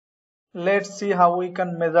Let's see how we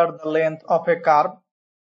can measure the length of a curve.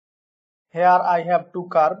 Here I have two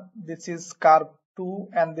curves. This is curve 2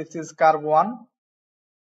 and this is curve 1.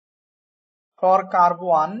 For curve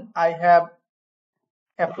 1, I have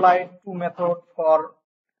applied two methods for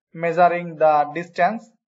measuring the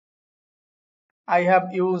distance. I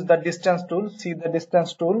have used the distance tool. See the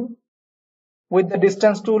distance tool. With the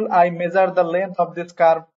distance tool, I measure the length of this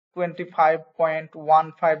curve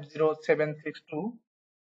 25.150762.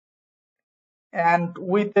 And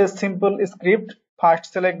with a simple script,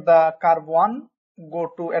 first select the curve 1, go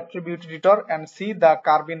to attribute editor and see the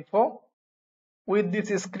curve info. With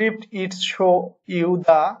this script, it show you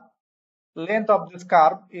the length of this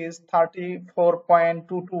curve is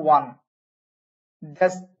 34.221.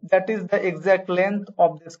 That is the exact length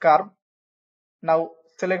of this curve. Now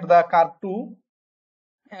select the curve 2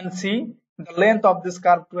 and see the length of this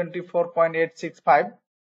curve 24.865.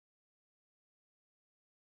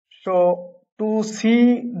 So to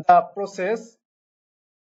see the process,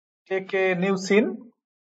 take a new scene,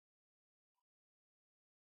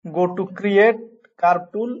 go to create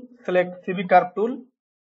curve tool, select CV curve tool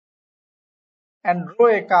and draw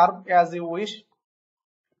a curve as you wish.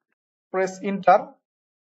 Press enter.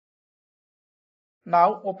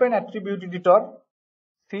 Now open attribute editor.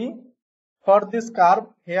 See, for this curve,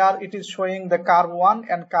 here it is showing the curve 1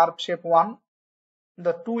 and curve shape 1,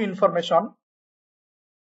 the two information.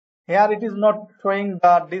 Here it is not showing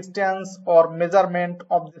the distance or measurement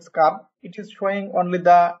of this curve. It is showing only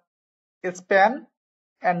the span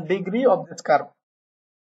and degree of this curve.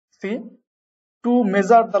 See, to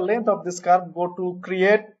measure the length of this curve, go to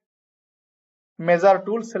create measure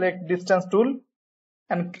tool, select distance tool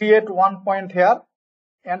and create one point here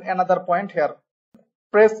and another point here.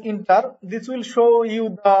 Press enter. This will show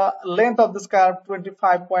you the length of this curve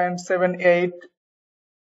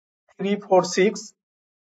 25.78346.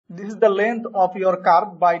 This is the length of your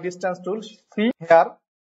curve by distance tool. See here,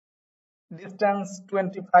 distance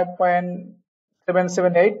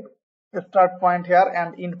 25.778, start point here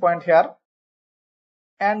and end point here.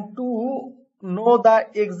 And to know the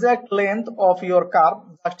exact length of your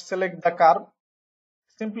curve, just select the curve.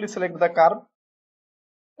 Simply select the curve.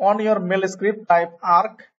 On your mail script, type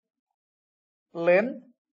arclen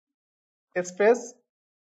space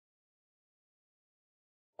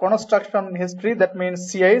construction history, that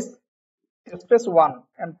means CIS space 1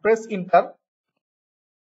 and press enter.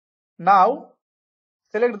 Now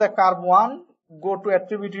select the curve 1, go to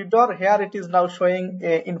attribute editor. Here it is now showing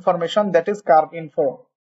a information, that is curve info.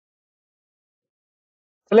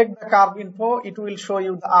 Select the curve info, it will show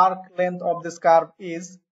you the arc length of this curve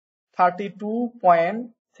is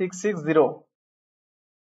 32.660.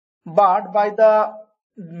 But by the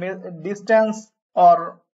distance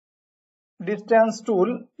or distance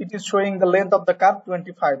tool, it is showing the length of the curve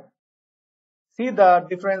 25. See the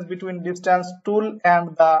difference between distance tool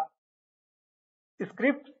and the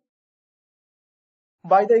script.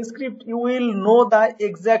 By the script, you will know the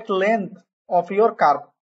exact length of your curve.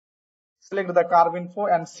 Select the curve info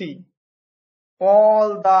and see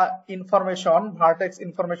all the information, vertex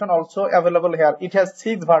information also available here. It has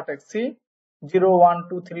 6 vertex. See, 0, 1,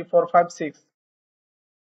 2, 3, 4, 5, 6.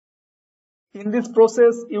 In this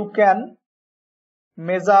process, you can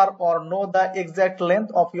measure or know the exact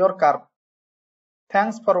length of your curve.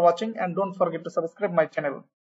 Thanks for watching and don't forget to subscribe my channel.